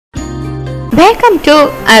Welcome to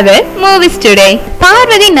our movies today.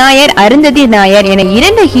 Parvati Nair, Arundhati Nair என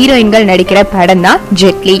 2 ஹீரோயின்கள் நடிக்கிற படம் தான்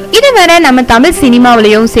ஜெட்லி. இதுவரை நம்ம தமிழ்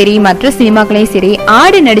சினிமாவிலையும் சரி மற்ற சினிமாக்களையும் சரி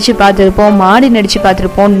ஆடு நடிச்சு பார்த்திருப்போம், மாடு நடிச்சு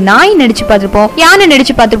பார்த்திருப்போம், நாய் நடிச்சு பார்த்திருப்போம், யானை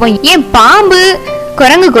நடிச்சு பார்த்திருப்போம், ஏன் பாம்பு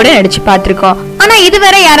குரங்கு கூட நடிச்சு பார்த்திருக்கோம். ஆனா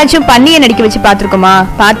இதுவரை யாராச்சும் பன்னியை நடிக்க வச்சு பார்த்திருக்கோமா?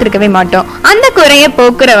 பார்த்திருக்கவே மாட்டோம். அந்த குறைய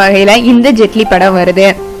போக்குற வகையில இந்த ஜெட்லி படம் வருது.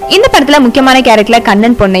 இந்த படத்துல முக்கியமான கேரக்டர்ல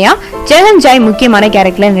கண்ணன், பொன்னையா, ஜெகன் முக்கியமான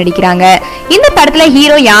கேரக்டர்ல நடிக்கிறாங்க. இந்த படத்துல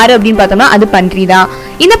ஹீரோ யாரு அப்படின்னு பார்த்தோம்னா அது பன்றி தான்.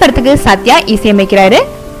 இந்த படத்துக்கு சத்யா இசையமைக்கிறாரு,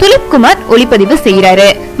 துலிப்குமார் ஒளிப்பதிவு செய்யறாரு.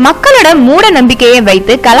 மக்களோட மூட நம்பிக்கையை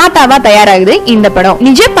வைத்து கலாட்டாவா தயாராகுது இந்த படம்.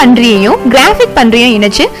 நிஜ பன்றியையும் கிராபிக் பன்றியையும்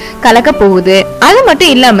இணைச்சு கலக்க போகுது. அது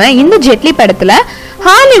மட்டும் இல்லாம இந்த ஜெட்லி படத்துல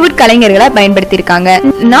ஹாலிவுட் கலைஞர்களை பயன்படுத்தி இருக்காங்க.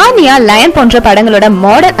 நானியா, லயன் போன்ற படங்களோட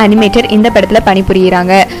மாடல் அனிமேட்டர் இந்த படத்துல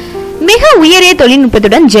பணிபுரியுறாங்க. மிக உயரிய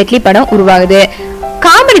தொழில்நுட்பத்துடன் ஜெட்லி படம் உருவாகுது.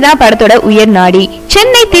 காமெடி தான் படத்தோட உயர் நாடி.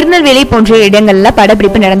 சென்னை, திருநெல்வேலி போன்ற இடங்கள்ல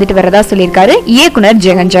படப்பிடிப்பு நடந்துட்டு வரதா சொல்லியிருக்காரு இயக்குனர்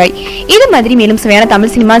ஜெகன். இது மாதிரி மேலும் சுவையான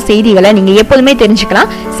தமிழ் சினிமா செய்திகளை நீங்க எப்போதுமே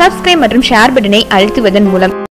தெரிஞ்சுக்கலாம். சப்ஸ்கிரைப் மற்றும் ஷேர் பட்டனை அழுத்துவதன் மூலம்.